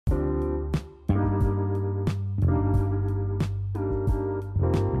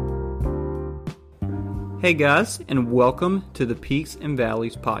Hey guys, and welcome to the Peaks and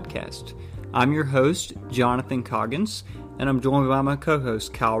Valleys podcast. I'm your host, Jonathan Coggins, and I'm joined by my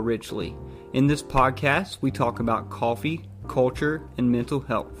co-host, Kyle Ridgely. In this podcast, we talk about coffee, culture, and mental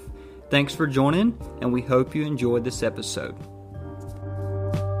health. Thanks for joining, and we hope you enjoyed this episode.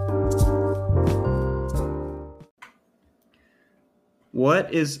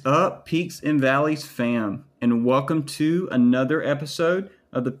 What is up, Peaks and Valleys fam, and welcome to another episode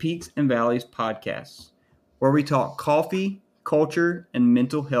of the Peaks and Valleys podcast, where we talk coffee, culture, and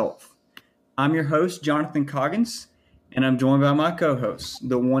mental health. I'm your host, Jonathan Coggins, and I'm joined by my co-host,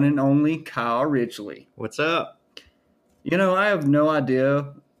 the one and only Kyle Ridgely. What's up? You know, I have no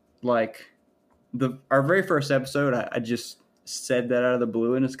idea, our very first episode, I just said that out of the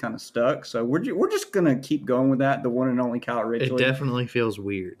blue and it's kind of stuck. So we're just going to keep going with that, the one and only Kyle Ridgely. It definitely feels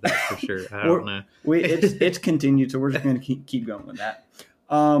weird, that's for sure. I don't know. It's continued, so we're just going to keep going with that.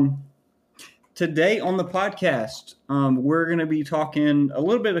 Today on the podcast, we're going to be talking a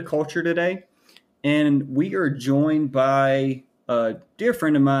little bit of culture today, and we are joined by a dear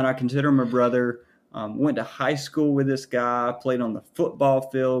friend of mine. I consider him a brother. Went to high school with this guy, played on the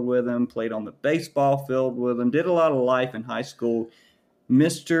football field with him, played on the baseball field with him, did a lot of life in high school.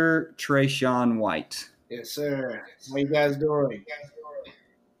 Mr. Trayshawn White. Yes, sir. How you guys doing?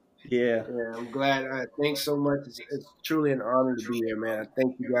 Yeah, I'm glad. Thanks so much. It's truly an honor to be here, man.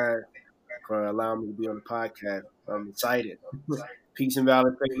 Thank you guys for allowing me to be on the podcast. I'm excited. Peace and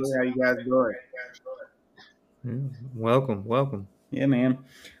Valley family. How you guys doing? Welcome. Yeah, man.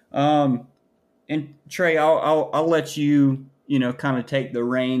 And Trey, I'll let you, kind of take the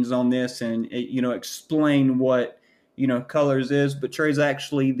reins on this and, explain what, Colors is. But Trey's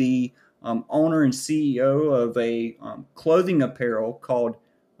actually the owner and CEO of a clothing apparel called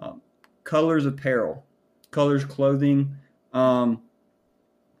Colors Apparel, Colors Clothing.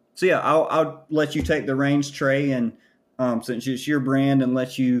 So yeah, I'll let you take the reins, Trey, and since it's your brand, and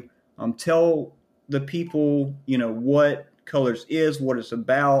let you tell the people, what Colors is, what it's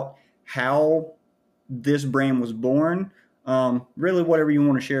about, how this brand was born. Really, whatever you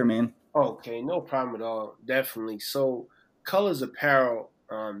want to share, man. Okay, no problem at all. Definitely. So, Colors Apparel,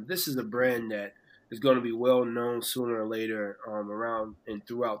 this is a brand that is going to be well known sooner or later around and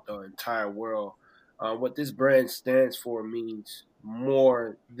throughout the entire world. What this brand stands for means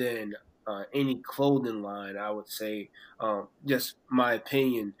more than any clothing line, I would say. Just my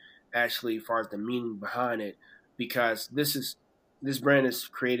opinion, actually, as far as the meaning behind it, because this brand is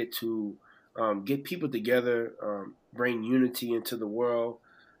created to get people together, bring unity into the world,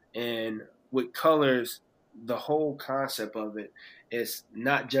 and with Colors, the whole concept of it is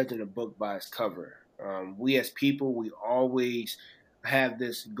not judging a book by its cover. We as people, we always have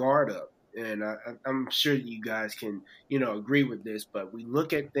this guard up. And I'm sure you guys can, agree with this, but we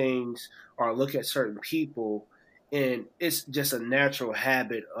look at things or look at certain people, and it's just a natural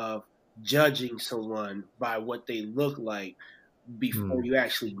habit of judging someone by what they look like before you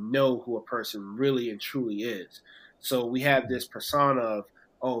actually know who a person really and truly is. So we have this persona of,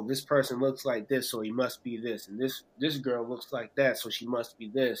 oh, this person looks like this, so he must be this, and this girl looks like that, so she must be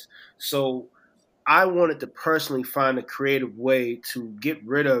this. So I wanted to personally find a creative way to get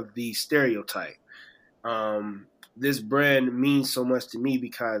rid of the stereotype. This brand means so much to me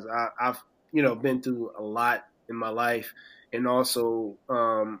because I've been through a lot in my life, and also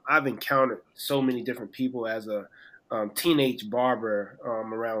I've encountered so many different people as a teenage barber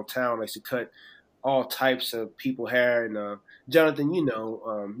around town. I used to cut all types of people hair, and Jonathan,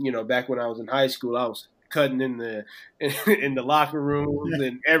 back when I was in high school, I was cutting in the locker rooms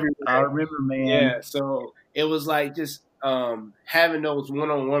and everywhere. I remember, man. Yeah, so it was like just having those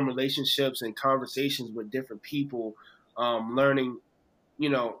one-on-one relationships and conversations with different people, learning,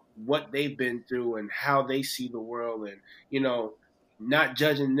 what they've been through and how they see the world, and not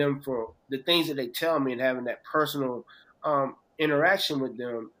judging them for the things that they tell me, and having that personal interaction with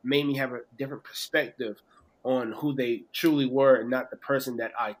them made me have a different perspective on who they truly were and not the person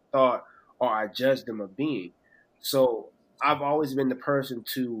that I thought or I judged them of being. So I've always been the person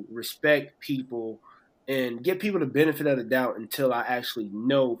to respect people and give people the benefit of the doubt until I actually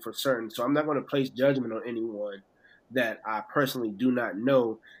know for certain. So I'm not going to place judgment on anyone that I personally do not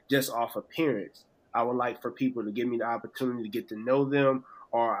know just off appearance. I would like for people to give me the opportunity to get to know them,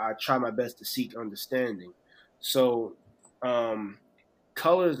 or I try my best to seek understanding. So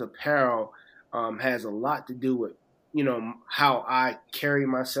Colors Apparel has a lot to do with, how I carry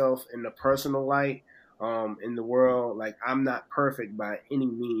myself in the personal light in the world. Like, I'm not perfect by any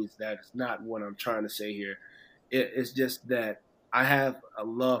means. That's not what I'm trying to say here. It's just that I have a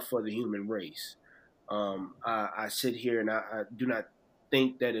love for the human race. I sit here and I do not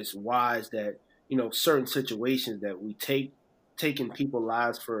think that it's wise that, certain situations that we taking people's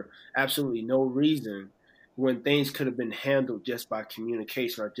lives for absolutely no reason, when things could have been handled just by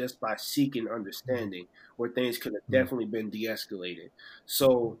communication or just by seeking understanding, where things could have definitely been de-escalated.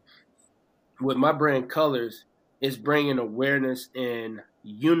 So with my brand Colors, it's bringing awareness and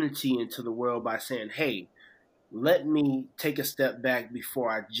unity into the world by saying, hey, let me take a step back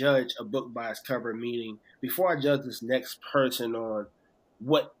before I judge a book by its cover, meaning before I judge this next person on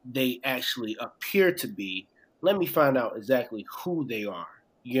what they actually appear to be, let me find out exactly who they are.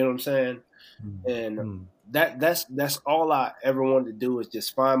 You know what I'm saying? And that's all I ever wanted to do, is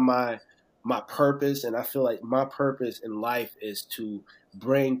just find my purpose. And I feel like my purpose in life is to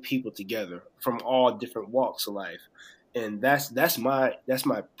bring people together from all different walks of life. And that's my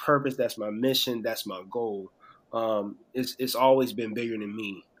purpose, that's my mission, that's my goal. It's always been bigger than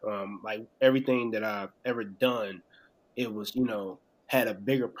me. Like everything that I've ever done, it was, had a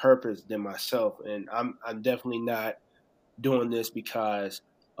bigger purpose than myself. And I'm definitely not doing this because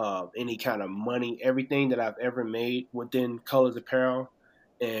of any kind of money. Everything that I've ever made within Colors Apparel,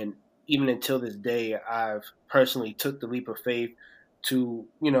 and even until this day, I've personally took the leap of faith to,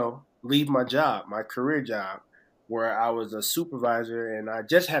 leave my job, my career job, where I was a supervisor. And I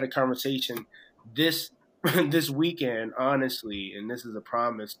just had a conversation this this weekend, honestly, and this is a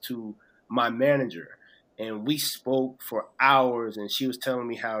promise, to my manager. And we spoke for hours, and she was telling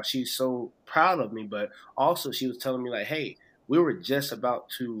me how she's so proud of me, but also she was telling me like, hey, we were just about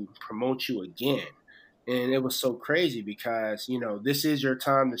to promote you again. And it was so crazy because, this is your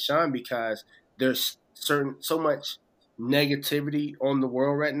time to shine, because there's so much negativity on the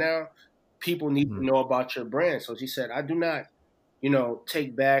world right now. People need to know about your brand. So she said, I do not,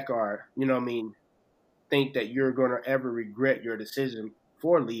 take back or, think that you're going to ever regret your decision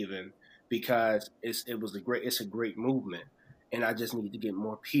for leaving, because it's a great movement, and I just need to get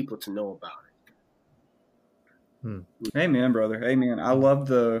more people to know about it. Amen, brother. Amen. I love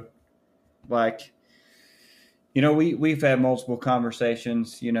we've had multiple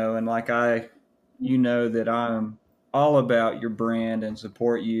conversations, and that I'm all about your brand and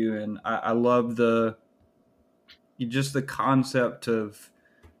support you. And I love the concept of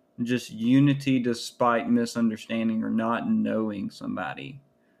just unity despite misunderstanding or not knowing somebody.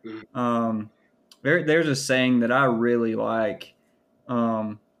 There's a saying that I really like,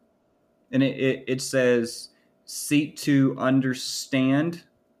 and it says, seek to understand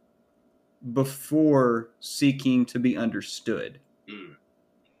before seeking to be understood.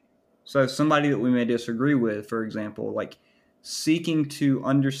 So somebody that we may disagree with, for example, like seeking to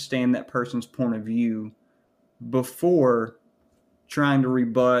understand that person's point of view before trying to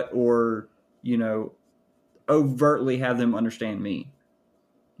rebut or, overtly have them understand me.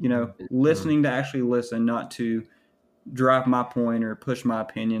 Listening to actually listen, not to drive my point or push my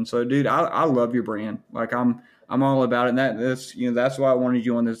opinion. So, dude, I love your brand. Like I'm all about it. And that's why I wanted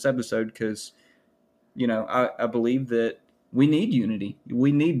you on this episode, because, I believe that we need unity.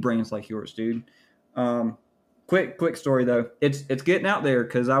 We need brands like yours, dude. Quick story though. It's getting out there,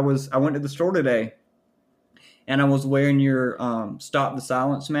 because I went to the store today, and I was wearing your Stop the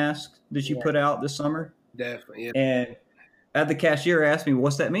Silence mask that you put out this summer. Definitely. Yeah. And at the cashier asked me,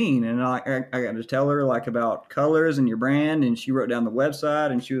 what's that mean? And I got to tell her about Colors and your brand. And she wrote down the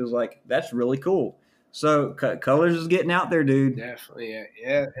website, and she was like, that's really cool. So Colors is getting out there, dude. Definitely.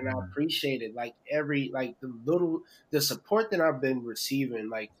 Yeah. And I appreciate it. Like the support that I've been receiving,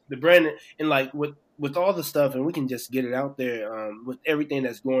 like the brand, and like with all the stuff, and we can just get it out there, with everything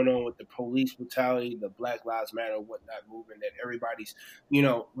that's going on with the police brutality, the Black Lives Matter, whatnot movement that everybody's,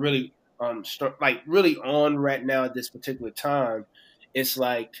 really, really on right now at this particular time. It's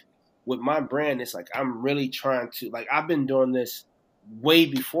like with my brand, it's like I'm really trying to, like, I've been doing this way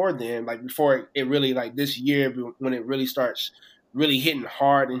before then, like before it really, like this year when it really starts really hitting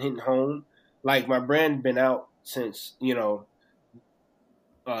hard and hitting home. Like my brand been out since,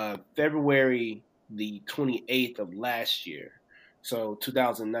 February the 28th of last year. So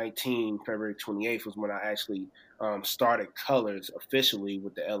 2019, February 28th was when I actually started Colors officially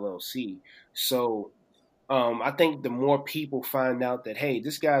with the LLC. So I think the more people find out that, hey,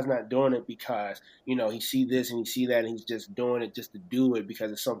 this guy's not doing it because, he see this and he see that, and he's just doing it just to do it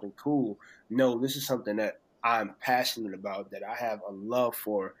because it's something cool. No, this is something that I'm passionate about, that I have a love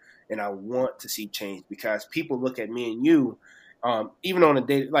for, and I want to see change, because people look at me and you, even on a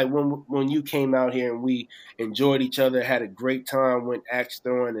day, like when you came out here and we enjoyed each other, had a great time, went axe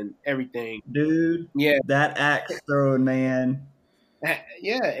throwing and everything. Dude, yeah, that axe throwing, man.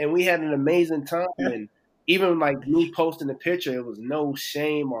 Yeah, and we had an amazing time. And even like me posting the picture, it was no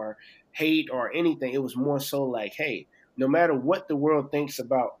shame or hate or anything. It was more so like, hey, no matter what the world thinks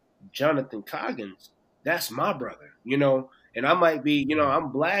about Jonathan Coggins, that's my brother, you know. And I might be, you know,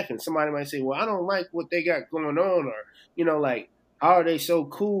 I'm black, and somebody might say, well, I don't like what they got going on, or, you know, like, how are they so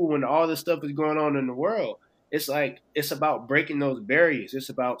cool when all this stuff is going on in the world? It's like, it's about breaking those barriers. It's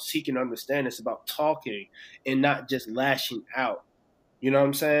about seeking understanding. It's about talking and not just lashing out. You know what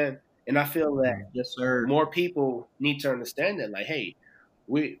I'm saying? And I feel that Yes, sir. more people need to understand that, like, hey,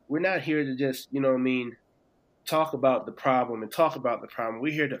 we're not here to just, you know what I mean, talk about the problem and talk about the problem.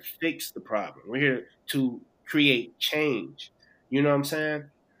 We're here to fix the problem. We're here to create change. You know what I'm saying?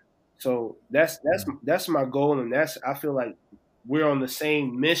 So that's my goal, and that's, I feel like we're on the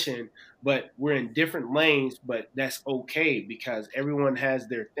same mission, but we're in different lanes. But that's okay because everyone has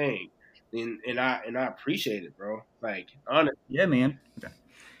their thing, and I appreciate it, bro. Like, honestly. Yeah, man. Okay.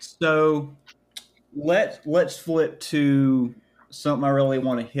 So let's flip to something I really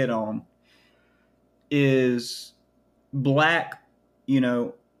want to hit on is black,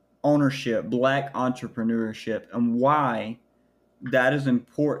 ownership, black entrepreneurship, and why that is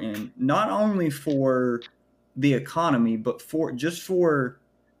important, not only for the economy, but for the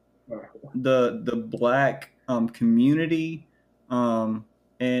black community,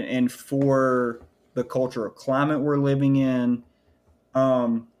 and for the cultural climate we're living in.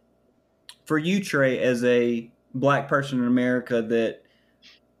 For you, Trey, as a black person in America that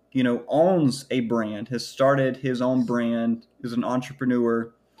owns a brand, has started his own brand, is an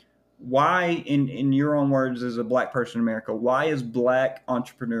entrepreneur. Why, in your own words, as a black person in America, why is black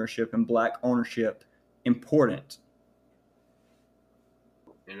entrepreneurship and black ownership important?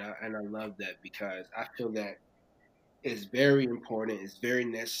 And I love that because I feel that it's very important, it's very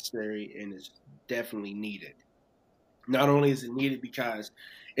necessary, and it's definitely needed. Not only is it needed because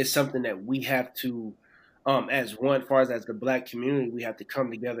it's something that we have to, as the black community, we have to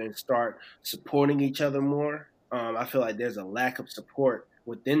come together and start supporting each other more. I feel like there's a lack of support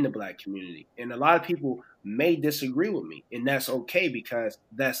within the black community, and a lot of people may disagree with me, and that's okay because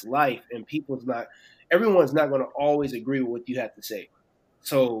that's life, and everyone's not going to always agree with what you have to say.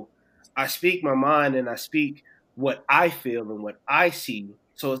 So I speak my mind and I speak what I feel and what I see.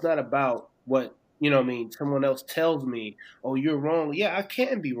 So it's not about what, someone else tells me, oh, you're wrong. Yeah, I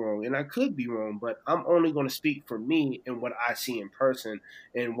can be wrong and I could be wrong, but I'm only going to speak for me and what I see in person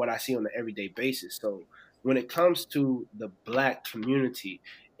and what I see on an everyday basis. So when it comes to the black community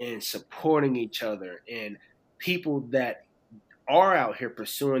and supporting each other and people that are out here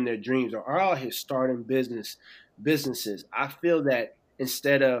pursuing their dreams or are out here starting businesses, I feel that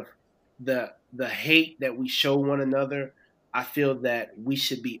instead of the hate that we show one another, I feel that we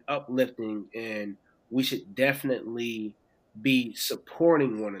should be uplifting and we should definitely be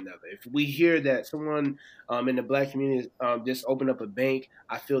supporting one another. If we hear that someone in the black community just opened up a bank,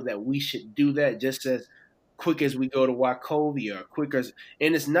 I feel that we should do that just as quick as we go to Wachovia,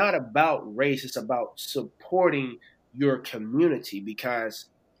 and it's not about race, it's about supporting your community, because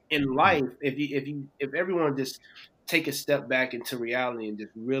in life, if everyone just take a step back into reality and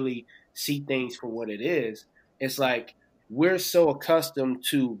just really see things for what it is, it's like we're so accustomed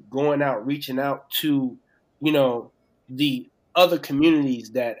to going out, reaching out to, the other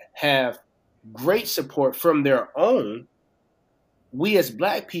communities that have great support from their own. We as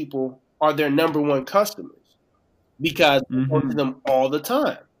black people are their number one customers because we go to them all the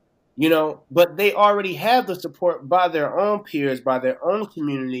time, but they already have the support by their own peers, by their own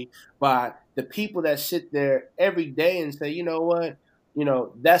community, by the people that sit there every day and say, you know what,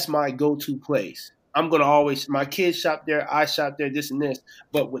 that's my go-to place. I'm going to always, my kids shop there, I shop there, this and this.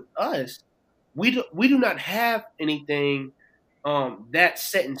 But with us, we do not have anything that's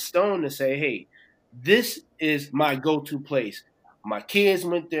set in stone to say, hey, this is my go-to place. My kids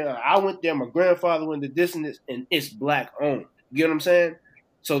went there, I went there, my grandfather went to this and this, and it's black owned. You get what I'm saying?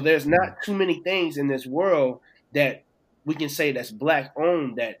 So there's not too many things in this world that we can say that's black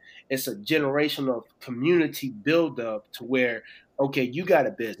owned, that it's a generational community build up to where, okay, you got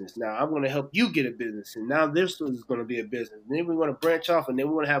a business. Now I'm going to help you get a business. And now this is going to be a business. And then we're going to branch off, and then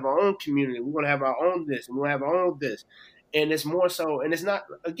we're going to have our own community. We're going to have our own this, and we're going to have our own this. And it's more so, and it's not,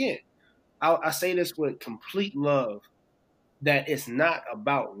 again, I say this with complete love, that it's not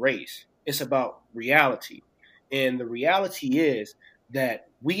about race. It's about reality. And the reality is that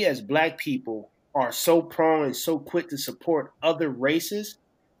we as black people are so prone and so quick to support other races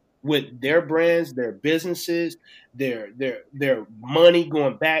with their brands, their businesses, their money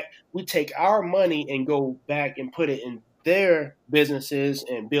going back. We take our money and go back and put it in their businesses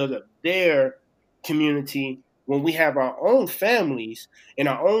and build up their community when we have our own families and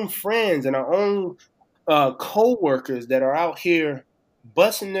our own friends and our own co-workers that are out here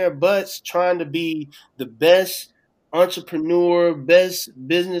busting their butts trying to be the best entrepreneur, best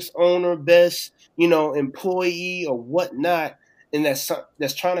business owner, best, employee or whatnot, and that's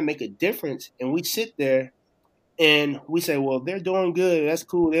trying to make a difference. And we sit there and we say, well, they're doing good. That's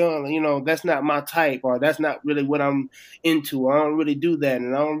cool. They don't, that's not my type, or that's not really what I'm into. I don't really do that,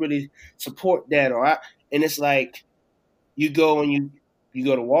 and I don't really support that. And it's like you go and you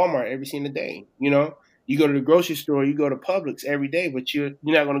go to Walmart every single day. You go to the grocery store, you go to Publix every day, but you're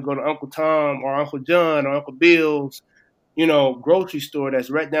not going to go to Uncle Tom or Uncle John or Uncle Bill's, grocery store that's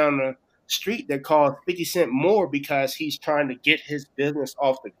right down the street that costs 50 cents more because he's trying to get his business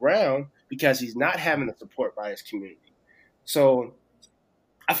off the ground because he's not having the support by his community. So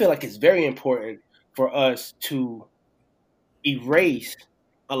I feel like it's very important for us to erase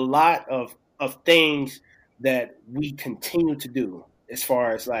a lot of things that we continue to do, as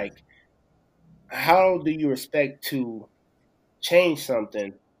far as like, how do you expect to change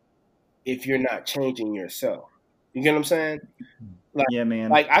something if you're not changing yourself? You get what I'm saying? Like, yeah, man.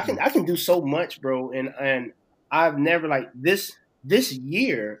 Like I can do so much, bro, and I've never, like, this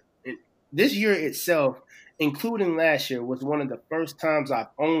year itself, including last year, was one of the first times I've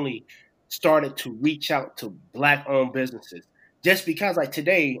only started to reach out to Black-owned businesses. Just because, like,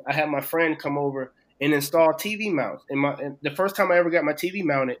 today I had my friend come over and install TV mounts. And the first time I ever got my TV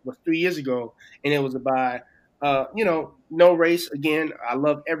mounted was 3 years ago, and it was by, no race. Again, I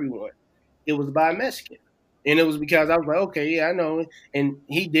love everyone. It was by a Mexican. And it was because I was like, okay, yeah, I know. And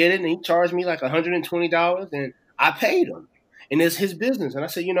he did it, and he charged me like $120, and I paid him. And it's his business. And I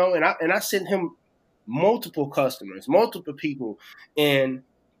said, and I sent him multiple customers, multiple people. And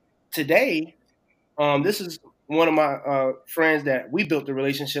today, this is one of my friends that we built a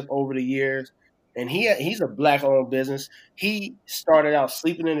relationship over the years. And he's a Black-owned business. He started out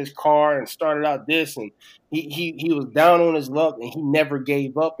sleeping in his car and started out this, and he was down on his luck, and he never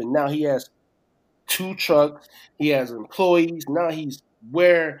gave up. And now he has 2 trucks. He has employees. Now he's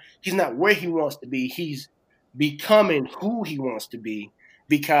not where he wants to be. He's becoming who he wants to be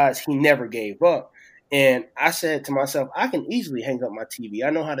because he never gave up. And I said to myself, I can easily hang up my TV. I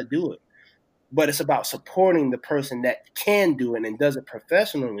know how to do it. But it's about supporting the person that can do it and does it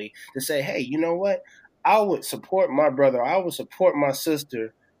professionally, to say, hey, you know what? I would support my brother. I would support my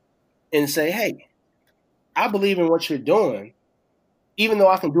sister and say, hey, I believe in what you're doing. Even though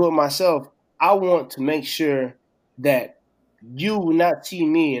I can do it myself, I want to make sure that you will not see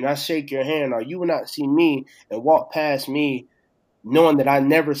me and I shake your hand, or you will not see me and walk past me knowing that I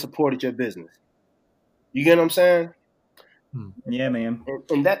never supported your business. You get what I'm saying? Yeah, man.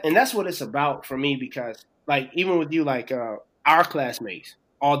 And that's what it's about for me, because, like, even with you, like, our classmates,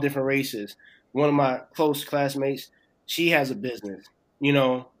 all different races. One of my close classmates, she has a business,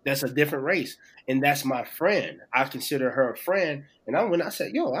 that's a different race, and that's my friend. I consider her a friend. And when I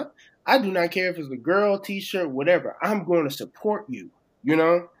said, I do not care if it's a girl, t-shirt, whatever. I'm going to support you,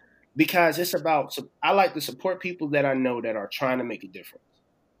 because it's about, I like to support people that I know that are trying to make a difference.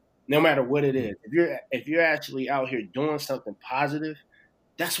 No matter what it is. If you're actually out here doing something positive,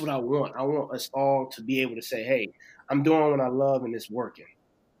 that's what I want. I want us all to be able to say, hey, I'm doing what I love and it's working.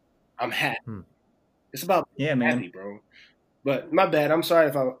 I'm happy. It's about being happy, bro. But my bad. I'm sorry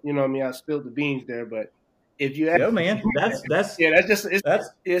if I spilled the beans there, but if you ask, man,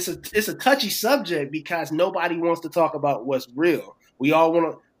 it's a touchy subject because nobody wants to talk about what's real. We all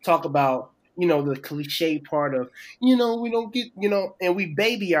want to talk about the cliche part of, we don't get, and we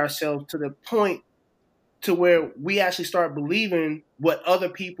baby ourselves to the point to where we actually start believing what other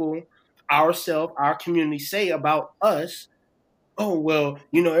people, ourselves, our community say about us. Oh, well,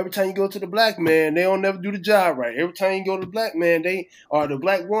 every time you go to the Black man, they don't never do the job right. Every time you go to the Black man, or the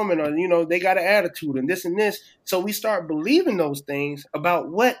Black woman, or, they got an attitude and this and this. So we start believing those things about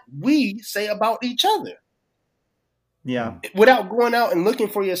what we say about each other. Yeah. Without going out and looking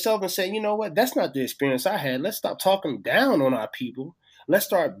for yourself and saying, you know what, that's not the experience I had. Let's stop talking down on our people. Let's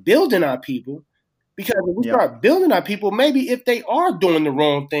start building our people. Because if we start building our people, maybe if they are doing the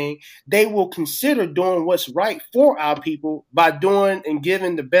wrong thing, they will consider doing what's right for our people by doing and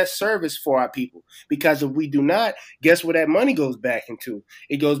giving the best service for our people. Because if we do not, guess where that money goes back into?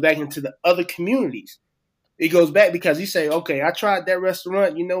 It goes back into the other communities. It goes back because you say, okay, I tried that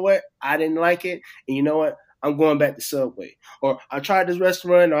restaurant. You know what? I didn't like it. And you know what? I'm going back to Subway. Or I tried this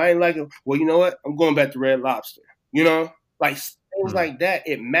restaurant, or I ain't like it. Well, you know what? I'm going back to Red Lobster. Like things like that,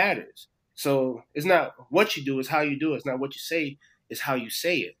 it matters. So it's not what you do, it's how you do it. It's not what you say, it's how you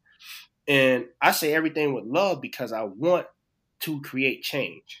say it. And I say everything with love because I want to create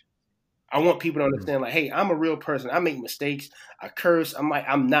change. I want people to understand, like, hey, I'm a real person. I make mistakes. I curse.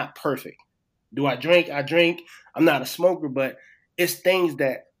 I'm not perfect. Do I drink? I drink. I'm not a smoker, but it's things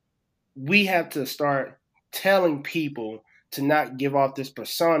that we have to start telling people to not give off this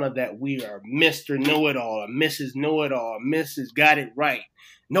persona that we are Mr. Know-It-All or Mrs. Know-It-All, Mrs. Got It Right.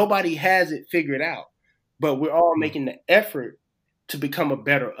 Nobody has it figured out, but we're all making the effort to become a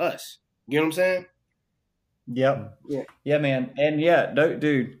better us. You know what I'm saying? Yep. Yeah, man. And yeah,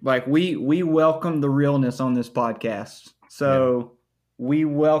 dude, like we welcome the realness on this podcast. So we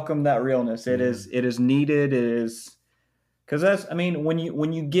welcome that realness. It is needed. It is, because that's, I mean, when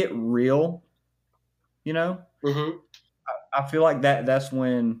you get real, you know, I feel like that's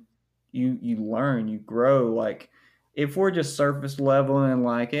when you learn, you grow. Like if we're just surface level and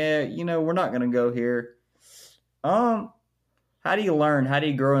like, we're not gonna go here. How do you learn? How do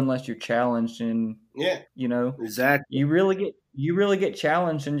you grow unless you're challenged? And exactly. You really get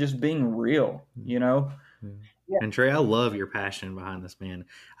challenged in just being real. Yeah. And Trey, I love your passion behind this, man.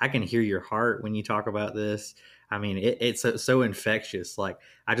 I can hear your heart when you talk about this. I mean, it's so infectious. Like,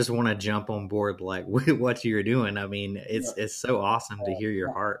 I just want to jump on board, like, with what you're doing. I mean, it's so awesome to hear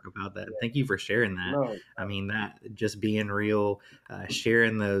your heart about that. Thank you for sharing that. I mean, that just being real,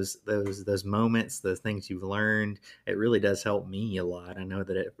 sharing those moments, those things you've learned, it really does help me a lot. I know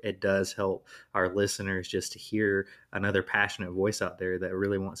that it does help our listeners just to hear another passionate voice out there that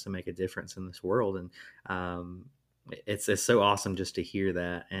really wants to make a difference in this world. And, it's so awesome just to hear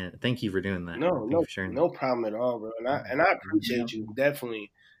that, and thank you for doing that. No problem at all, bro. And I appreciate you,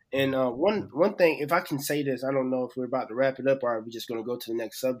 definitely. And one thing, if I can say this, I don't know if we're about to wrap it up or are we just going to go to the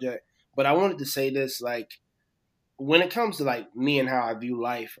next subject, but I wanted to say this, like, when it comes to like me and how I view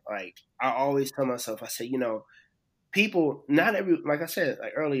life, like I always tell myself, I say, people, like I said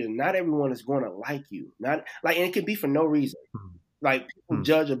like earlier, not everyone is going to like you, not like, and it could be for no reason. Like, people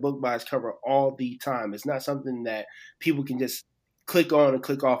judge a book by its cover all the time. It's not something that people can just click on and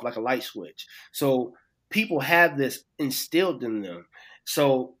click off like a light switch. So people have this instilled in them.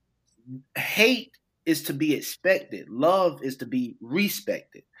 So hate is to be expected. Love is to be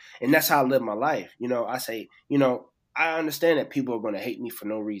respected. And that's how I live my life. I say, I understand that people are going to hate me for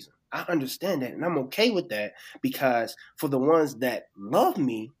no reason. I understand that. And I'm okay with that, because for the ones that love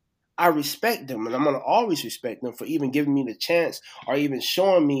me, I respect them, and I'm going to always respect them for even giving me the chance or even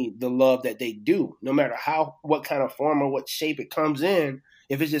showing me the love that they do, no matter what kind of form or what shape it comes in.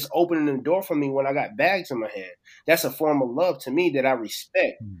 If it's just opening the door for me when I got bags in my hand, that's a form of love to me that I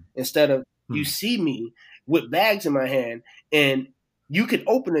respect. Instead of you see me with bags in my hand and you could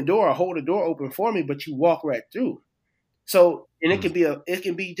open the door or hold the door open for me, but you walk right through. So, and it can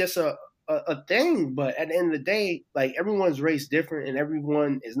be just a thing, but at the end of the day, like, everyone's raised different and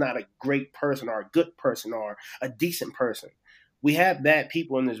everyone is not a great person or a good person or a decent person. We have bad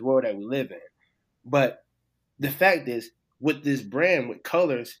people in this world that we live in. But the fact is, with this brand, with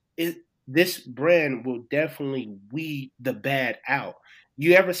Colors, this brand will definitely weed the bad out.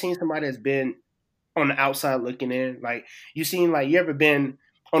 You ever seen somebody that's been on the outside looking in? Like, you ever been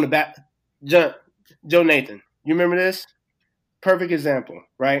on the back? Joe Nathan, you remember this? Perfect example,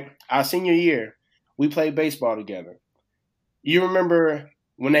 right? Our senior year, we played baseball together. You remember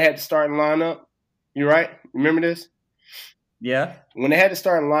when they had to start in lineup? You right? Remember this? Yeah. When they had to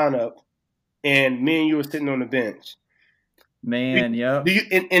start in lineup, and me and you were sitting on the bench. Man,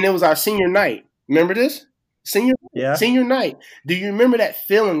 and it was our senior night. Remember this? Senior night. Do you remember that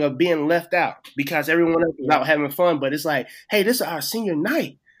feeling of being left out because everyone else was out having fun? But it's like, hey, this is our senior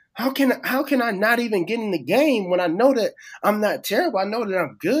night. How can I not even get in the game when I know that I'm not terrible? I know that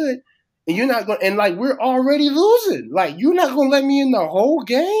I'm good, and you're not going. And like, we're already losing. Like, you're not going to let me in the whole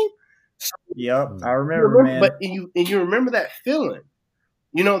game. So, I remember, man. But you remember that feeling.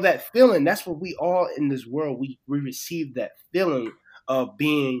 That feeling. That's what we all in this world we receive, that feeling of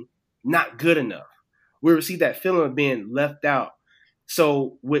being not good enough. We receive that feeling of being left out.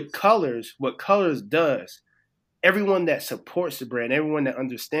 So with Colors, what Colors does, everyone that supports the brand, everyone that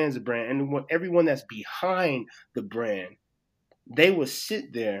understands the brand, and everyone that's behind the brand, they will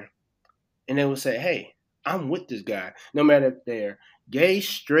sit there and they will say, hey, I'm with this guy. No matter if they're gay,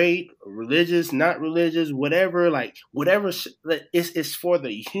 straight, religious, not religious, whatever, it's for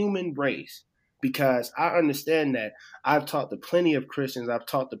the human race. Because I understand that I've talked to plenty of Christians. I've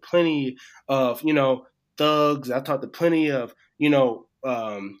talked to plenty of, thugs. I've talked to plenty of,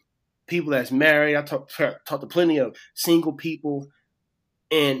 people that's married. I talked to plenty of single people,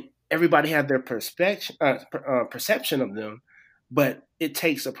 and everybody have their perception of them. But it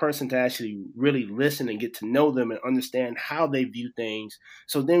takes a person to actually really listen and get to know them and understand how they view things.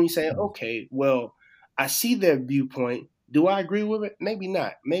 So then we say, okay, well, I see their viewpoint. Do I agree with it? Maybe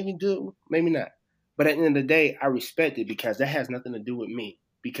not. Maybe do. Maybe not. But at the end of the day, I respect it because that has nothing to do with me.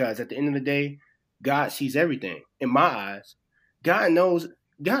 Because at the end of the day, God sees everything. In my eyes, God knows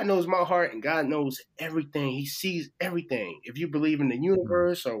God knows my heart and God knows everything. He sees everything. If you believe in the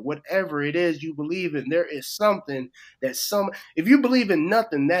universe or whatever it is you believe in, there is something if you believe in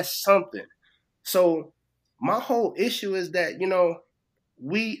nothing, that's something. So my whole issue is that,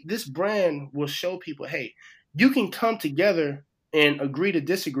 this brand will show people, hey, you can come together and agree to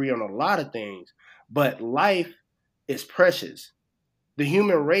disagree on a lot of things, but life is precious. The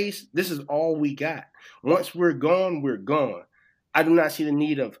human race, this is all we got. Once we're gone, we're gone. I do not see the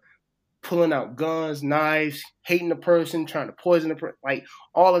need of pulling out guns, knives, hating the person, trying to poison the person. Like,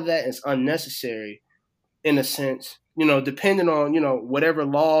 all of that is unnecessary in a sense, depending on, whatever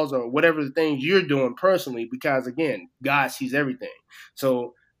laws or whatever the things you're doing personally, because again, God sees everything.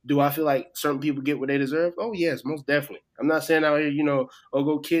 So do I feel like certain people get what they deserve? Oh, yes, most definitely. I'm not saying out here,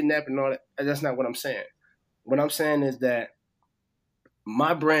 go kidnap and all that. That's not what I'm saying. What I'm saying is that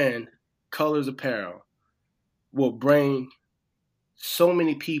my brand, Colors Apparel, will bring so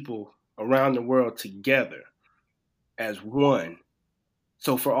many people around the world together as one.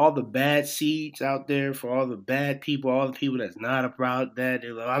 So for all the bad seeds out there, for all the bad people, all the people that's not about that,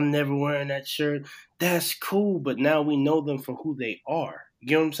 they're like, I'm never wearing that shirt. That's cool, but now we know them for who they are. You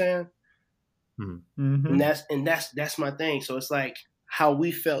get what I'm saying? Mm-hmm. And that's my thing. So it's like how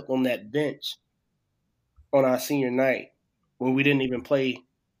we felt on that bench on our senior night when we didn't even play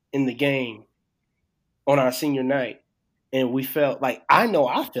in the game on our senior night, and we felt like, I know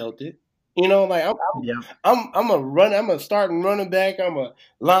I felt it. Like I'm a run. I'm a starting running back. I'm a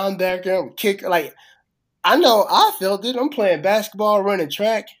linebacker. I'm a kicker. Like, I know I felt it. I'm playing basketball, running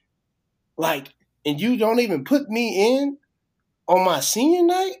track. Like, and you don't even put me in on my senior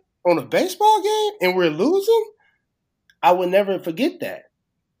night on a baseball game, and we're losing. I will never forget that.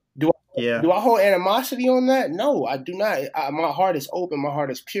 Do I hold animosity on that? No, I do not. My heart is open. My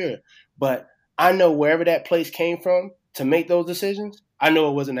heart is pure. But I know wherever that place came from to make those decisions, I know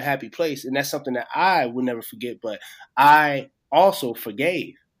it wasn't a happy place, and that's something that I will never forget. But I also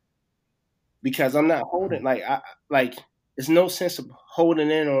forgave, because I'm not holding there's no sense of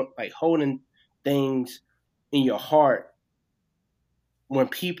holding in or like holding things in your heart when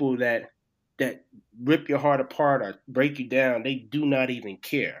people that rip your heart apart or break you down, they do not even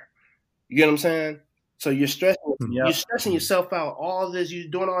care. You get what I'm saying? So you're stressing yourself out. All this, you're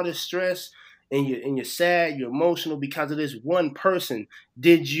doing all this stress, and you're sad, you're emotional because of this one person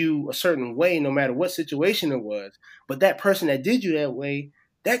did you a certain way, no matter what situation it was. But that person that did you that way,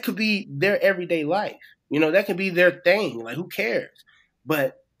 that could be their everyday life. That could be their thing. Like, who cares?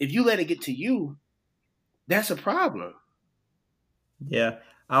 But if you let it get to you, that's a problem. Yeah,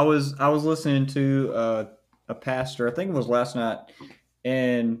 I was listening to a pastor. I think it was last night,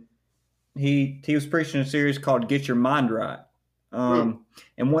 and he was preaching a series called "Get Your Mind Right." And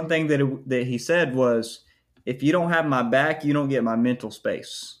one thing that he said was, if you don't have my back, you don't get my mental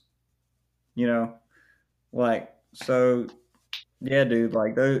space. So yeah, dude.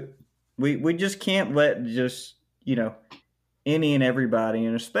 Like, we just can't let just any and everybody,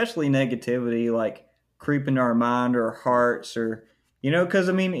 and especially negativity, like, creep into our mind or our hearts, or because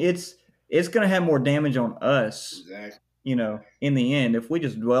I mean it's going to have more damage on us. Exactly. In the end, if we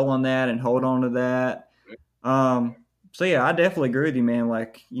just dwell on that and hold on to that. So yeah, I definitely agree with you, man.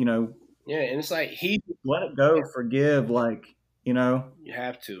 Like, yeah, and it's like let it go, forgive, you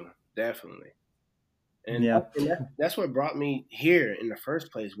have to, definitely. And that's what brought me here in the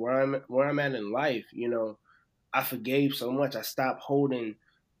first place, where I'm at in life. I forgave so much. I stopped holding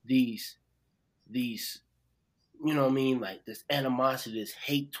these like this animosity, this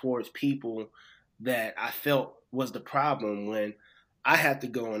hate towards people that I felt was the problem, when I had to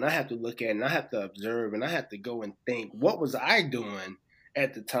go and I have to look at it and I have to observe and I have to go and think, what was I doing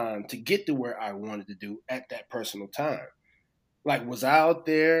at the time to get to where I wanted to do at that personal time? Like, was I out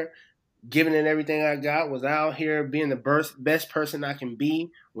there giving it everything I got? Was I out here being the best person I can be?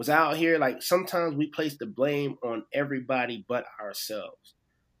 Was I out here, like, sometimes we place the blame on everybody but ourselves.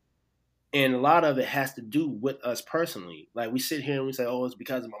 And a lot of it has to do with us personally. Like, we sit here and we say, oh, it's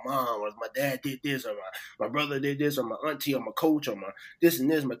because of my mom, or my dad did this, or my brother did this, or my auntie, or my coach, or my this and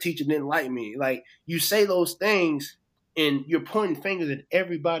this, my teacher didn't like me. Like, you say those things and you're pointing fingers at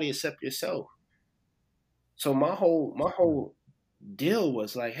everybody except yourself. So my whole deal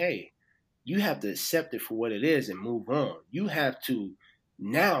was like, hey, you have to accept it for what it is and move on. You have to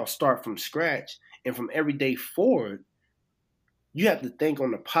now start from scratch, and from every day forward, you have to think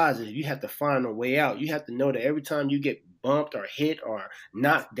on the positive. You have to find a way out. You have to know that every time you get bumped or hit or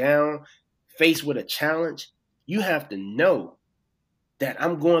knocked down, faced with a challenge, you have to know that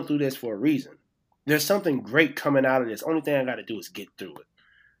I'm going through this for a reason. There's something great coming out of this. Only thing I got to do is get through it.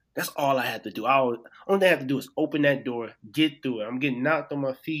 That's all I had to do. Only thing I have to do is open that door, get through it. I'm getting knocked on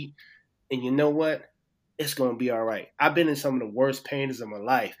my feet, and you know what? It's gonna be all right. I've been in some of the worst pains of my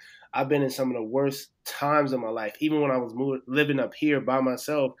life. I've been in some of the worst times of my life. Even when I was living up here by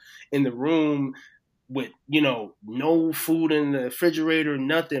myself in the room with, no food in the refrigerator,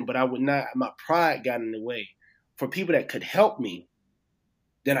 nothing. But I would not. My pride got in the way. For people that could help me,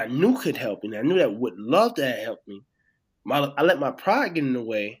 that I knew could help me, I knew that would love to help me. I let my pride get in the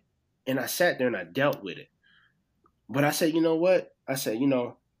way, and I sat there and I dealt with it. But I said, you know what? I said,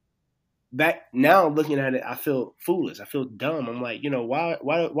 back now looking at it, I feel foolish. I feel dumb. I'm like,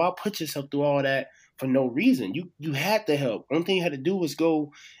 why put yourself through all that for no reason? You had to help. One thing you had to do was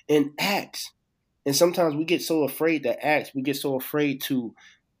go and ask. And sometimes we get so afraid to ask. We get so afraid to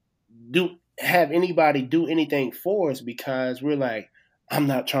have anybody do anything for us because we're like, I'm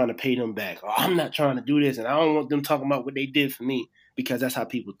not trying to pay them back, or I'm not trying to do this, and I don't want them talking about what they did for me, because that's how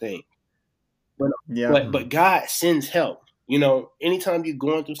people think. But God sends help. Anytime you're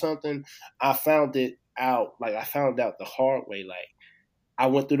going through something, I found it out. Like, I found out the hard way. Like, I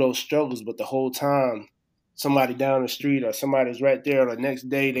went through those struggles, but the whole time, somebody down the street or somebody's right there, or the next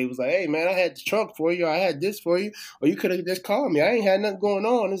day they was like, hey man, I had the truck for you, or I had this for you, or you could have just called me. I ain't had nothing going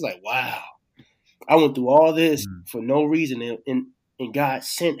on. It's like, wow, I went through all this for no reason, and God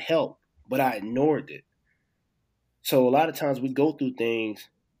sent help, but I ignored it. So a lot of times we go through things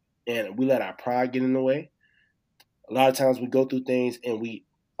and we let our pride get in the way. A lot of times we go through things and we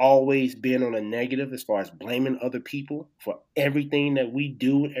always been on a negative as far as blaming other people for everything that we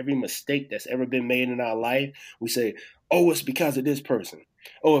do, every mistake that's ever been made in our life. We say, oh, it's because of this person.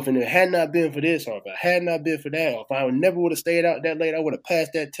 Oh, if it had not been for this, or if it had not been for that, or if I never would have stayed out that late, I would have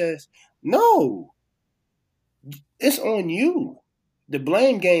passed that test. No, it's on you. The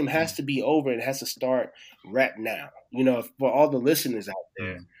blame game has to be over. It has to start right now. For all the listeners out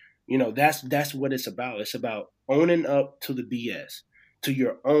there, that's what it's about. It's about owning up to the BS, to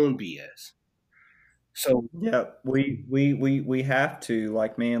your own BS. So yeah, we have to,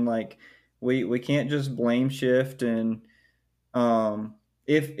 like, man, like, we can't just blame shift. And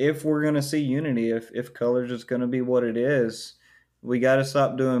if we're gonna see unity, if colors is gonna be what it is, we got to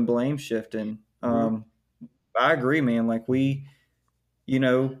stop doing blame shifting. I agree, man. Like, a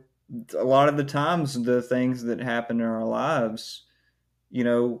lot of the times, the things that happen in our lives,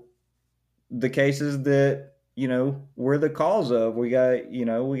 the cases that, we're the cause of, we got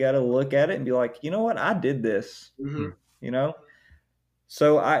to look at it and be like, you know what, I did this.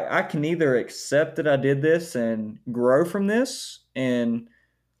 So I can either accept that I did this and grow from this and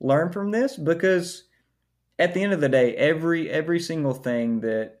learn from this, because at the end of the day, every single thing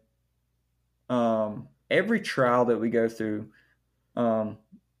that, every trial that we go through,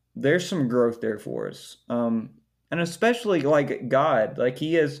 there's some growth there for us. And especially, like, God, like,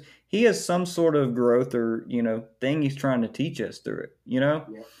 he has some sort of growth, or, thing he's trying to teach us through it, Yeah.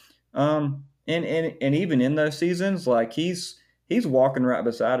 And even in those seasons, like, he's walking right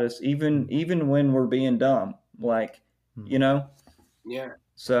beside us, even when we're being dumb, like, Yeah.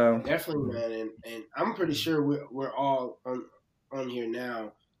 So definitely, man. And I'm pretty sure we're all on here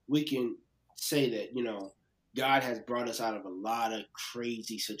now. We can say that, God has brought us out of a lot of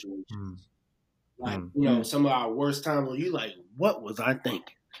crazy situations. Like, some of our worst times where you like, what was I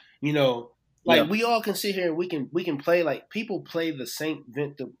thinking? We all can sit here and we can play, like, people play the saint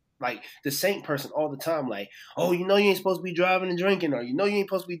victim, like the saint person all the time. Like, oh, you ain't supposed to be driving and drinking, or you ain't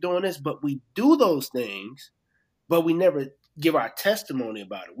supposed to be doing this, but we do those things, but we never give our testimony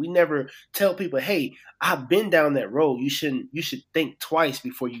about it. We never tell people, hey, I've been down that road. You should think twice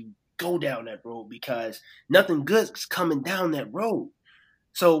before you go down that road, because nothing good's coming down that road.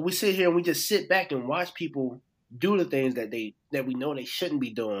 So we sit here and we just sit back and watch people do the things that we know they shouldn't be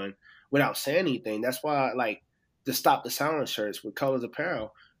doing without saying anything. That's why, like, the Stop the Silence shirts with Colors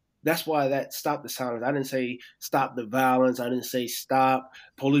Apparel, that's why that Stop the Silence. I didn't say stop the violence. I didn't say stop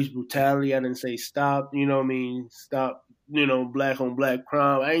police brutality. I didn't say stop, stop, black on black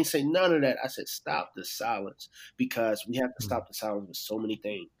crime. I ain't say none of that. I said stop the silence, because we have to stop the silence with so many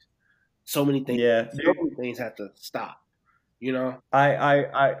things. So many things. Yeah, so many things have to stop.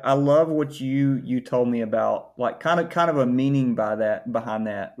 I love what you told me about, like, kind of a meaning behind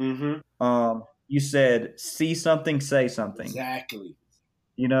that. You said, see something, say something. Exactly.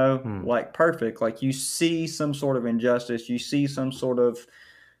 Like, perfect. Like, you see some sort of injustice, you see some sort of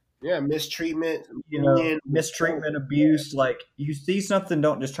mistreatment, mistreatment, abuse. Like, you see something,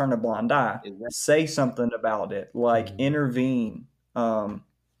 don't just turn a blind eye. Exactly. Say something about it. Like, intervene.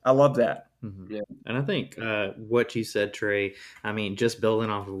 I love that. Mm-hmm. Yeah. And I think what you said, Trey, I mean, just building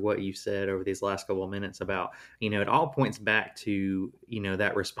off of what you've said over these last couple of minutes about, it all points back to,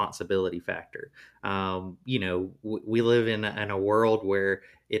 that responsibility factor. We live in a world where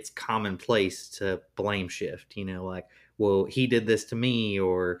it's commonplace to blame shift, like, well, he did this to me,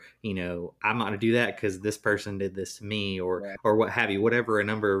 or, I'm not going to do that because this person did this to me, or what have you, whatever a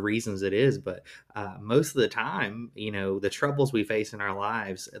number of reasons it is. But most of the time, the troubles we face in our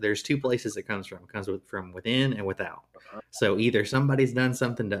lives, there's two places it comes from. It comes from within and without. So either somebody's done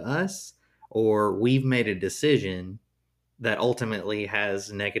something to us, or we've made a decision that ultimately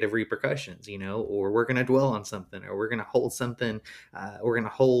has negative repercussions, or we're going to dwell on something, or we're going to hold something, we're going to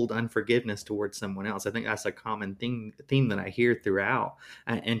hold unforgiveness towards someone else. I think that's a common theme that I hear throughout.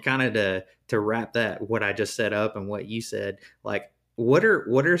 And kind of to wrap that, what I just set up and what you said, like, what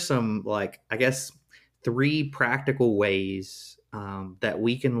are some, like, I guess, 3 practical ways that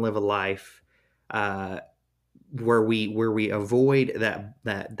we can live a life where we avoid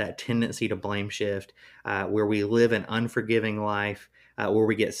that tendency to blame shift, where we live an unforgiving life, where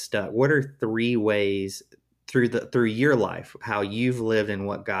we get stuck? What are 3 ways through your life, how you've lived and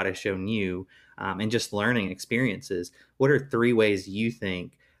what God has shown you, and just learning experiences? What are 3 ways you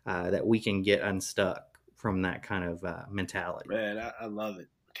think that we can get unstuck from that kind of mentality? Man, I love it,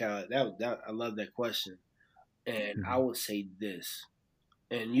 Cal. I love that question, and I would say this.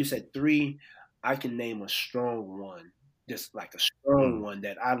 And you said 3. I can name a strong one, just like a strong one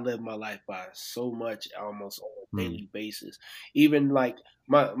that I live my life by so much, almost on a daily basis. Even like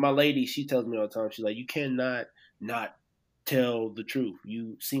my lady, she tells me all the time, she's like, you cannot not tell the truth.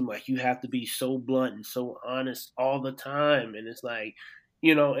 You seem like you have to be so blunt and so honest all the time. And it's like,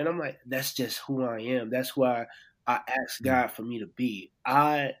 and I'm like, that's just who I am. That's who I ask God for me to be.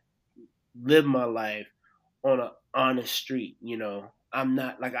 I live my life on an honest street, I'm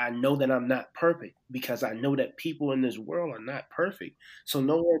not, like, I know that I'm not perfect because I know that people in this world are not perfect. So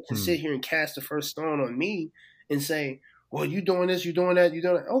no one can sit here and cast the first stone on me and say, well, you doing this, you doing that, you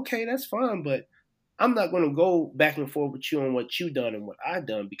doing that. Okay, that's fine, but I'm not going to go back and forth with you on what you done and what I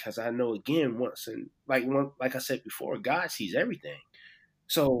done, because I know, again, like I said before, God sees everything.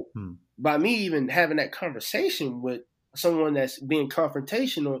 So by me even having that conversation with someone that's being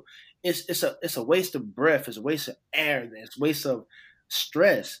confrontational, it's a waste of breath, it's a waste of air, it's a waste of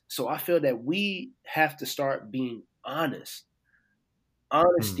stress. So I feel that we have to start being honest.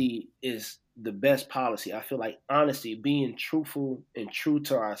 Honesty is the best policy. I feel like honesty, being truthful and true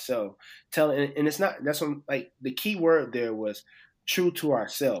to ourselves, and it's not, that's what, like, the key word there was true to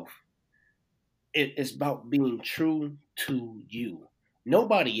ourselves. It's about being true to you,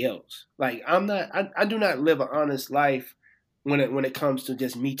 nobody else. Like, I do not live an honest life when it comes to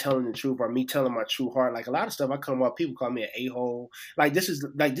just me telling the truth or me telling my true heart. Like, a lot of stuff I come up, people call me an a-hole. This is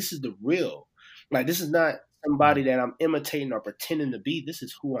the real. Like, this is not somebody that I'm imitating or pretending to be. This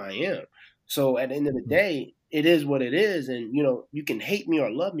is who I am. So at the end of the day, it is what it is. And, you can hate me or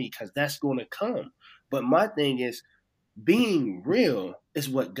love me because that's going to come. But my thing is, being real is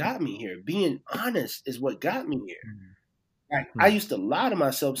what got me here. Being honest is what got me here. Like, I used to lie to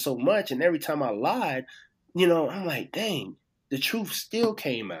myself so much, and every time I lied, I'm like, dang, the truth still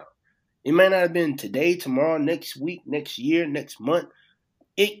came out. It might not have been today, tomorrow, next week, next year, next month.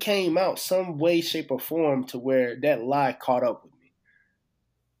 It came out some way, shape, or form to where that lie caught up with me.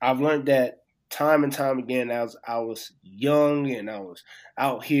 I've learned that time and time again. I was young and I was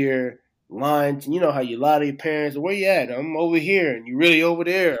out here lying. You know how you lie to your parents. Where you at? I'm over here, and you really over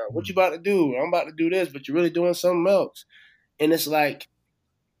there. What you about to do? I'm about to do this, but you're really doing something else. And it's like,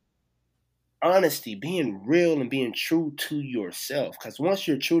 honesty, being real and being true to yourself. Because once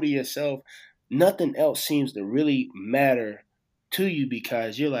you're true to yourself, nothing else seems to really matter to you,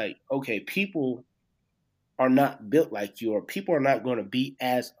 because you're like, okay, people are not built like you, or people are not going to be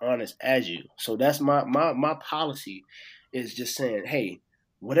as honest as you. So that's my policy, is just saying, hey,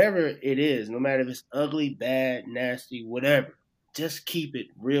 whatever it is, no matter if it's ugly, bad, nasty, whatever, just keep it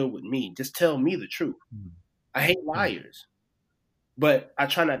real with me. Just tell me the truth. I hate liars. But I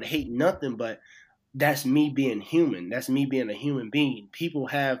try not to hate nothing, but that's me being human. That's me being a human being. People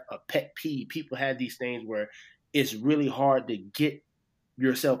have a pet peeve. People have these things where it's really hard to get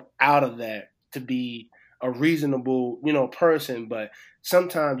yourself out of that to be a reasonable, person. But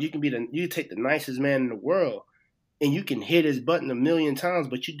sometimes you take the nicest man in the world and you can hit his button 1,000,000 times,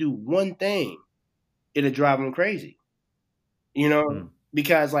 but you do one thing, it'll drive him crazy.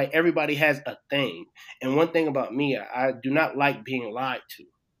 Because, like, everybody has a thing. And one thing about me, I do not like being lied to.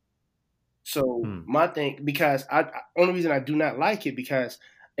 So my thing, because only reason I do not like it, because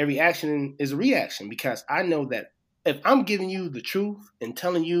every action is a reaction. Because I know that if I'm giving you the truth and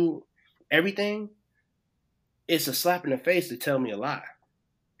telling you everything, it's a slap in the face to tell me a lie.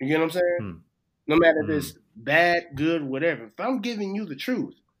 You get what I'm saying? Hmm. No matter if it's bad, good, whatever. If I'm giving you the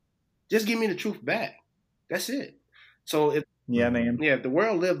truth, just give me the truth back. That's it. So if if the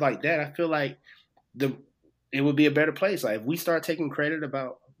world lived like that, I feel like it would be a better place. Like if we start taking credit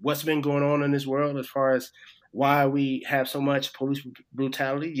about what's been going on in this world as far as why we have so much police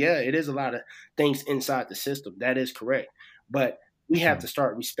brutality, yeah, it is a lot of things inside the system. That is correct. But we have to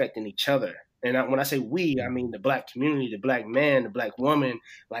start respecting each other. And when I say we, I mean the black community, the black man, the black woman.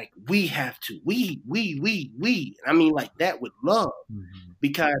 Like we have to. We. I mean like that with love,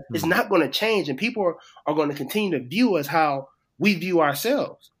 because it's not going to change, and people are going to continue to view us how we view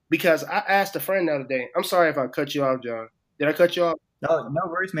ourselves. Because I asked a friend the other day. I'm sorry if I cut you off, John. Did I cut you off? No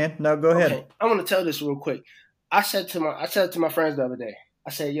worries, man. No, go ahead. Okay. I want to tell this real quick. I said to my friends the other day. I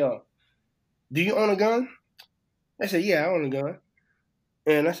said, "Yo, do you own a gun?" They said, "Yeah, I own a gun."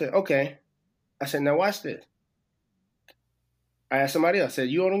 And I said, "Okay." I said, "Now watch this." I asked somebody else. I said,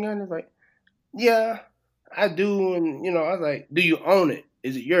 "You own a gun?" They're like, "Yeah, I do." And I was like, "Do you own it?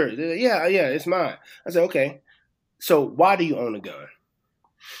 Is it yours?" They're like, yeah, it's mine. I said, "Okay. So why do you own a gun?"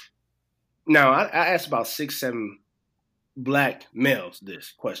 Now I asked about 6, 7 black males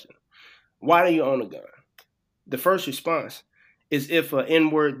this question. Why do you own a gun? The first response is if an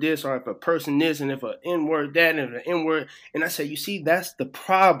N-word this, or if a person this, and if an N-word that, and an N-word. And I said, you see, that's the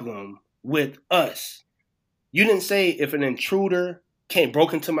problem with us. You didn't say if an intruder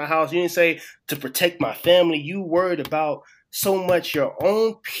broke into my house. You didn't say to protect my family. You worried about so much your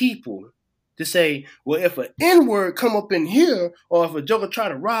own people to say, well, if an N-word come up in here, or if a joker try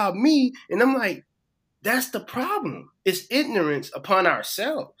to rob me, and I'm like, that's the problem. It's ignorance upon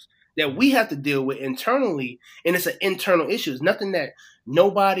ourselves that we have to deal with internally, and it's an internal issue. It's nothing that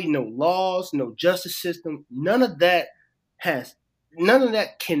nobody, no laws, no justice system, none of that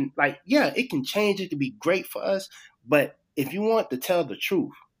can, like, yeah, it can change. It can be great for us, but if you want to tell the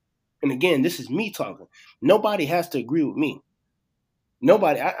truth, and again, this is me talking, nobody has to agree with me.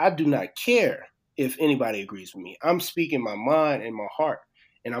 Nobody, I do not care if anybody agrees with me. I'm speaking my mind and my heart,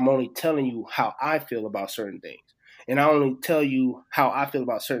 and I'm only telling you how I feel about certain things. And I only tell you how I feel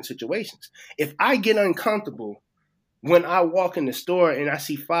about certain situations. If I get uncomfortable when I walk in the store and I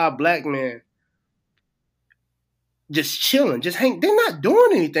see 5 black men just chilling, just hang, they're not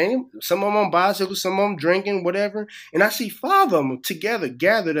doing anything. Some of them on bicycles, some of them drinking, whatever. And I see 5 of them together,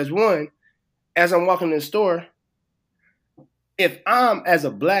 gathered as one, as I'm walking in the store. If I'm, as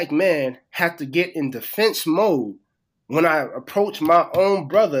a black man, have to get in defense mode when I approach my own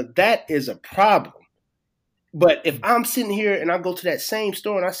brother, that is a problem. But if I'm sitting here and I go to that same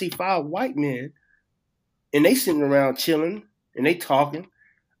store and I see 5 white men and they sitting around chilling and they talking,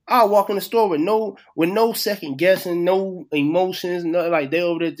 I'll walk in the store with no second guessing, no emotions, no, like they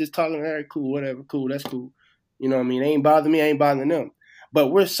over there just talking, all right, cool, whatever, cool, that's cool. You know what I mean? They ain't bothering me, I ain't bothering them. But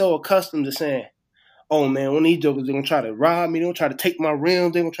we're so accustomed to saying, oh man, when these jokers, they're gonna try to rob me, they're gonna try to take my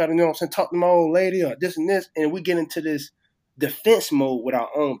rims, they're gonna try to, talk to my old lady or this and this, and we get into this defense mode with our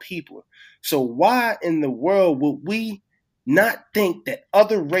own people. So why in the world would we not think that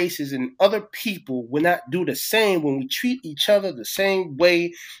other races and other people will not do the same when we treat each other the same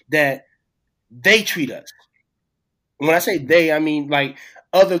way that they treat us? When I say they, I mean like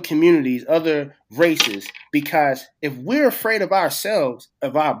other communities, other races, because if we're afraid of ourselves,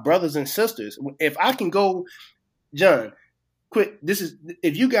 of our brothers and sisters, if I can go, John, quick,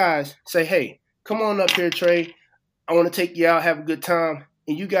 if you guys say, hey, come on up here, Trey, I want to take you out, have a good time,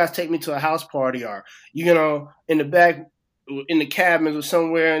 and you guys take me to a house party or, in the back, in the cabins or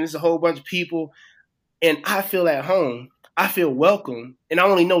somewhere, and there's a whole bunch of people, and I feel at home, I feel welcome, and I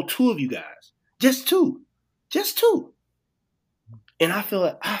only know 2 of you guys. Just two. And I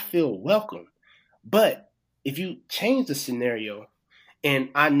feel welcome. But if you change the scenario, and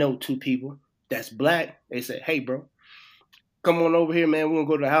I know 2 people that's black, they say, hey, bro, come on over here, man. We're going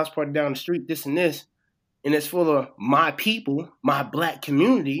to go to the house party down the street, this and this. And it's full of my people, my black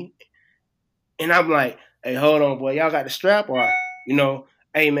community. And I'm like, hey, hold on, boy. Y'all got the strap? Or,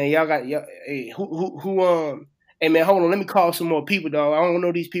 hey, man, y'all got, hey, hey, man, hold on. Let me call some more people, dog. I don't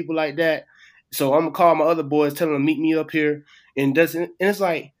know these people like that. So I'm going to call my other boys, tell them to meet me up here. And it's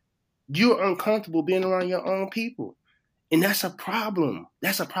like, you're uncomfortable being around your own people. And that's a problem.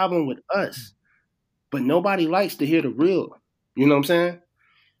 That's a problem with us. But nobody likes to hear the real. You know what I'm saying?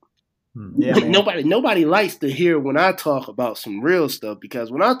 Yeah, nobody likes to hear when I talk about some real stuff, because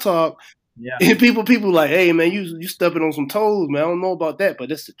when I talk, people like, hey, man, you stepping on some toes, man. I don't know about that,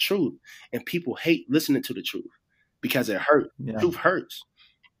 but it's the truth. And people hate listening to the truth because it hurts. Yeah. Truth hurts.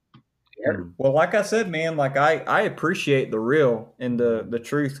 Well, like I said, man, like I appreciate the real and the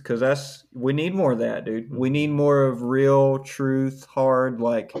truth, because we need more of that, dude. We need more of real truth, hard,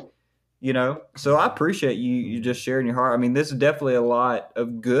 like, so I appreciate you just sharing your heart. I mean, this is definitely a lot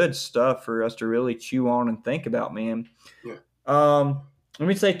of good stuff for us to really chew on and think about, man. Yeah. Let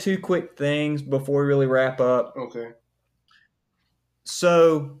me say two quick things before we really wrap up. Okay.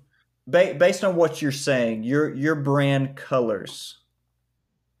 So, based on what you're saying, your brand colors,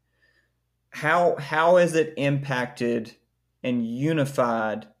 how has it impacted and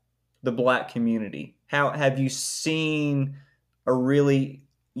unified the Black community? How have you seen a really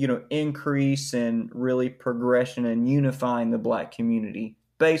increase and really progression and unifying the Black community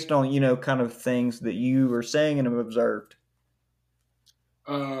based on kind of things that you were saying and have observed?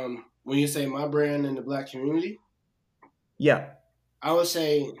 When you say my brand in the Black community, yeah, I would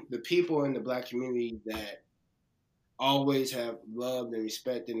say the people in the Black community that always have loved and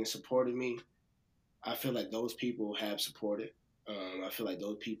respected and supported me, I feel like those people have supported. I feel like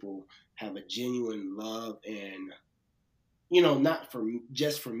those people have a genuine love and, not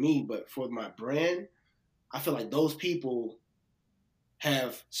just for me, but for my brand. I feel like those people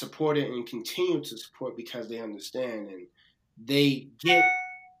have supported and continue to support because they understand and they get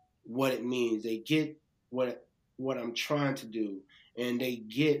what it means. They get what I'm trying to do, and they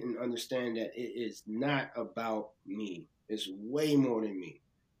get and understand that it is not about me. It's way more than me.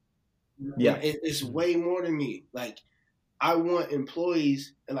 Yeah, it's way more than me. Like, I want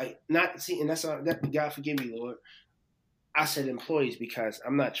employees, like, not see, and that God forgive me, Lord. I said employees because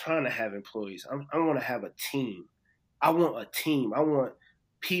I'm not trying to have employees. I want to have a team. I want a team. I want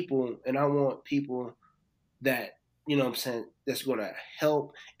people, and I want people that, what I'm saying, that's going to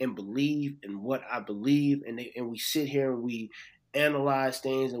help and believe in what I believe, and we sit here and we analyze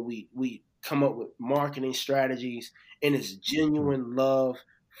things, and we come up with marketing strategies, and it's genuine love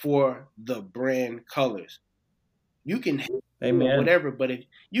for the brand colors. You can amen. Whatever, but if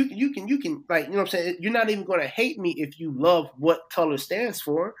you can, like, what I'm saying, you're not even going to hate me if you love what color stands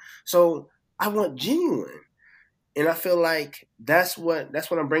for. So I want genuine. And I feel like that's what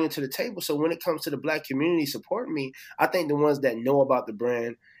I'm bringing to the table. So when it comes to the Black community supporting me, I think the ones that know about the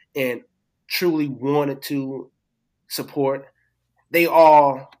brand and truly wanted to support, they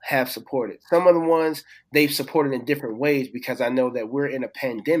all have supported. Some of the ones they've supported in different ways because I know that we're in a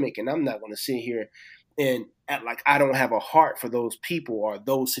pandemic, and I'm not going to sit here and act like I don't have a heart for those people or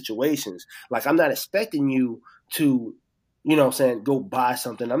those situations. Like, I'm not expecting you to, go buy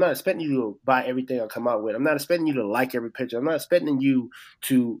something. I'm not expecting you to buy everything I come out with. I'm not expecting you to like every picture. I'm not expecting you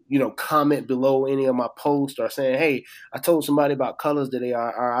to, comment below any of my posts or saying, hey, I told somebody about colors today,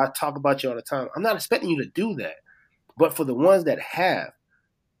 or I talk about you all the time. I'm not expecting you to do that. But for the ones that have,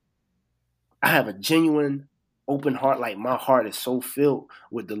 I have a genuine open heart. Like, my heart is so filled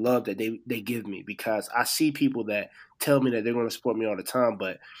with the love that they give me, because I see people that tell me that they're going to support me all the time,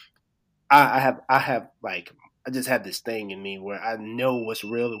 but I have like, I just have this thing in me where I know what's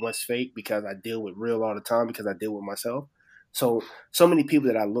real and what's fake because I deal with real all the time, because I deal with myself. So many people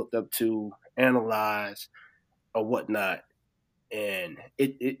that I looked up to, analyze or whatnot, and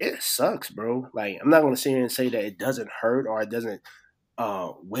it sucks, bro. Like, I'm not going to sit here and say that it doesn't hurt or it doesn't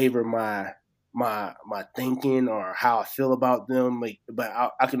waver my thinking or how I feel about them. Like, but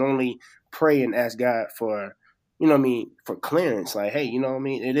I can only pray and ask God for, for clearance. Like, hey,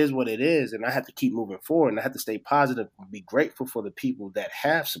 it is what it is, and I have to keep moving forward, and I have to stay positive and be grateful for the people that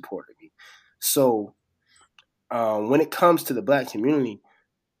have supported me. So when it comes to the Black community,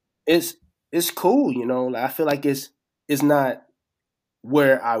 it's cool. Like, I feel like it's not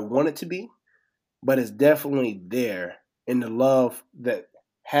where I want it to be, but it's definitely there, and the love that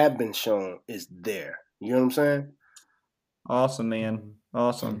have been shown is there. You know what I'm saying? Awesome, man.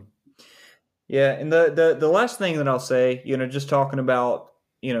 Awesome. Yeah, and the last thing that I'll say, just talking about,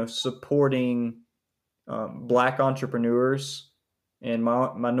 supporting Black entrepreneurs and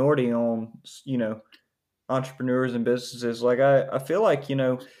minority-owned, entrepreneurs and businesses. Like, I feel like,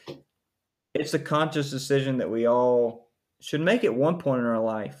 it's a conscious decision that we all should make at one point in our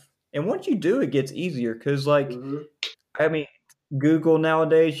life. And once you do, it gets easier because, like, I mean, Google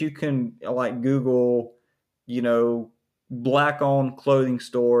nowadays, you can, like, Google, Black-owned clothing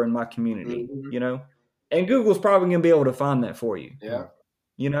store in my community, and Google's probably going to be able to find that for you.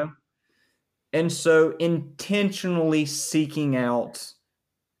 Yeah. And so intentionally seeking out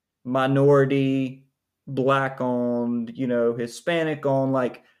minority, Black-owned, Hispanic-owned,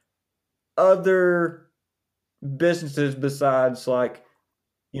 like, other businesses besides, like,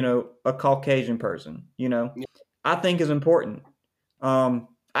 a Caucasian person, I think is important.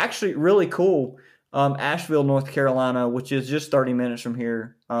 Actually, really cool. Asheville, North Carolina, which is just 30 minutes from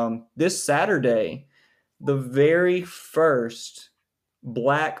here. This Saturday, the very first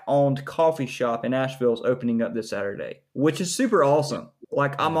Black-owned coffee shop in Asheville is opening up this Saturday, which is super awesome.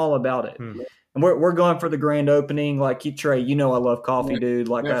 Like, I'm all about it. Hmm. And we're going for the grand opening. Like, Trey, you know I love coffee, dude.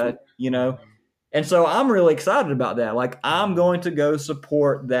 Like, and so I'm really excited about that. Like, I'm going to go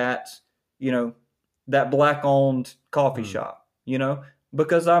support that, that Black-owned coffee shop,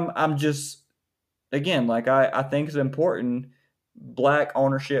 because I'm just, again, like, I think it's important. Black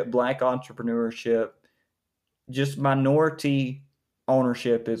ownership, Black entrepreneurship, just minority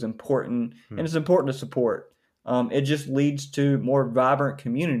ownership is important, and it's important to support. It just leads to more vibrant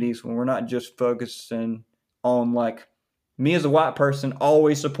communities when we're not just focusing on, like, me as a white person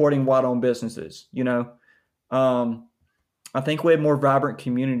always supporting white-owned businesses. I think we have more vibrant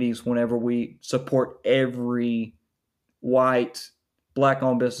communities whenever we support every white,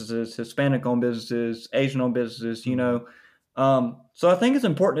 Black-owned businesses, Hispanic-owned businesses, Asian-owned businesses. So I think it's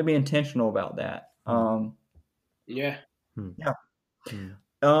important to be intentional about that. Yeah.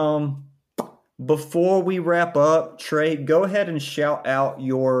 Before we wrap up, Trey, go ahead and shout out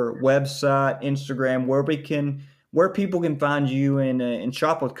your website, Instagram, where people can find you and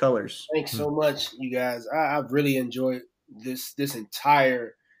shop with Colors. Thanks so much, you guys. I've really enjoyed this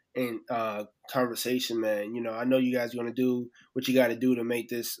entire conversation, man. I know you guys are going to do what you got to do to make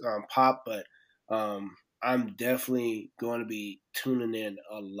this pop, but I'm definitely going to be tuning in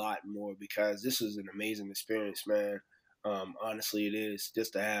a lot more because this is an amazing experience, man. Honestly, it is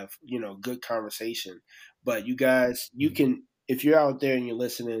just to have, good conversation. But you guys, you can, if you're out there and you're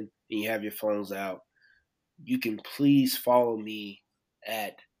listening and you have your phones out, you can please follow me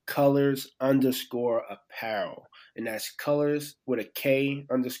at colors_apparel. And that's colors with a K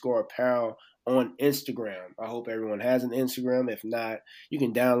 _apparel on Instagram. I hope everyone has an Instagram. If not, you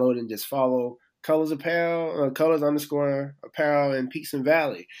can download and just follow Colors Apparel, colors_apparel in Peaks and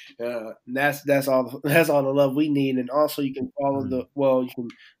Valley. That's all the love we need. And also you can follow you can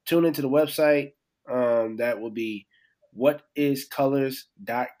tune into the website. That will be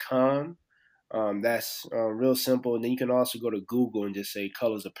whatiscolors.com. That's real simple. And then you can also go to Google and just say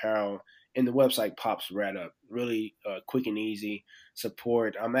Colors Apparel, and the website pops right up. Really quick and easy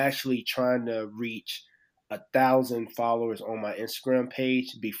support. I'm actually trying to reach 1,000 followers on my Instagram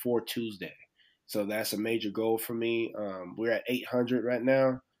page before Tuesday. So that's a major goal for me. We're at 800 right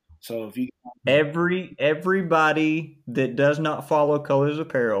now. So if you everybody that does not follow Colors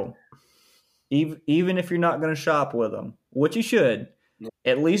Apparel, even if you're not going to shop with them, which you should,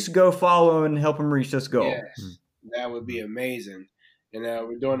 at least go follow and help them reach this goal. Yes, that would be amazing. And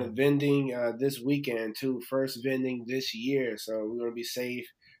we're doing a vending this weekend too. First vending this year, so we're going to be safe,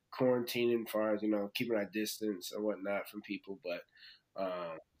 quarantining as far as keeping our distance or whatnot from people, but.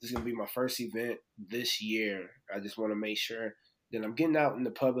 This is going to be my first event this year. I just want to make sure that I'm getting out in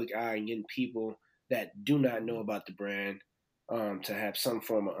the public eye and getting people that do not know about the brand to have some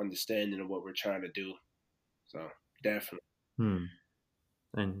form of understanding of what we're trying to do. So definitely.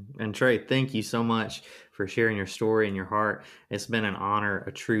 And Trey, thank you so much for sharing your story and your heart. It's been an honor,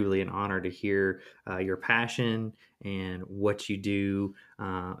 truly an honor to hear your passion and what you do.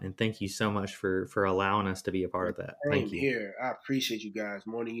 And thank you so much for allowing us to be a part of that. Thank you. Here, I appreciate you guys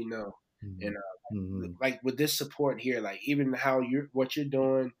more than you know. And like with this support here, like even what you're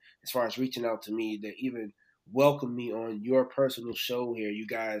doing as far as reaching out to me, that even welcome me on your personal show here. You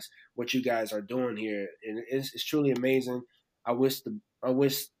guys, what you guys are doing here, and it's truly amazing. I wish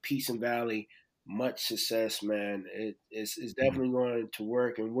Peaks and Valley much success, man. It's definitely going to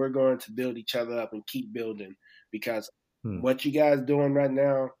work, and we're going to build each other up and keep building because what you guys doing right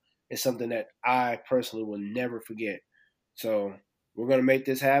now is something that I personally will never forget. So we're going to make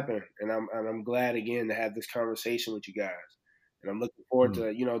this happen, and I'm glad again to have this conversation with you guys, and I'm looking forward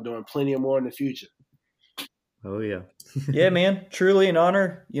to doing plenty of more in the future. Oh yeah, yeah, man, truly an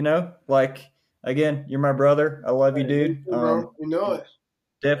honor. Again, you're my brother. I love you, dude. You know it.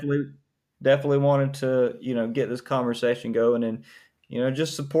 Definitely wanted to, get this conversation going and,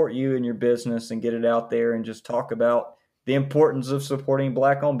 just support you and your business and get it out there and just talk about the importance of supporting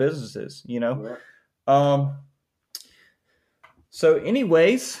Black-owned businesses, Yeah. So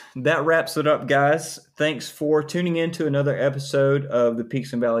anyways, that wraps it up, guys. Thanks for tuning in to another episode of the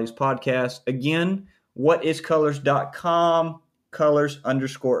Peaks and Valleys podcast. Again, whatiscolors.com,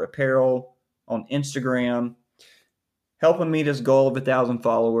 colors_apparel on Instagram. Help him meet his goal of 1,000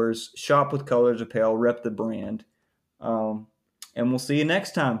 followers. Shop with Colors Apparel. Rep the brand. And we'll see you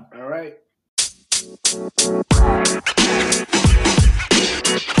next time. All right.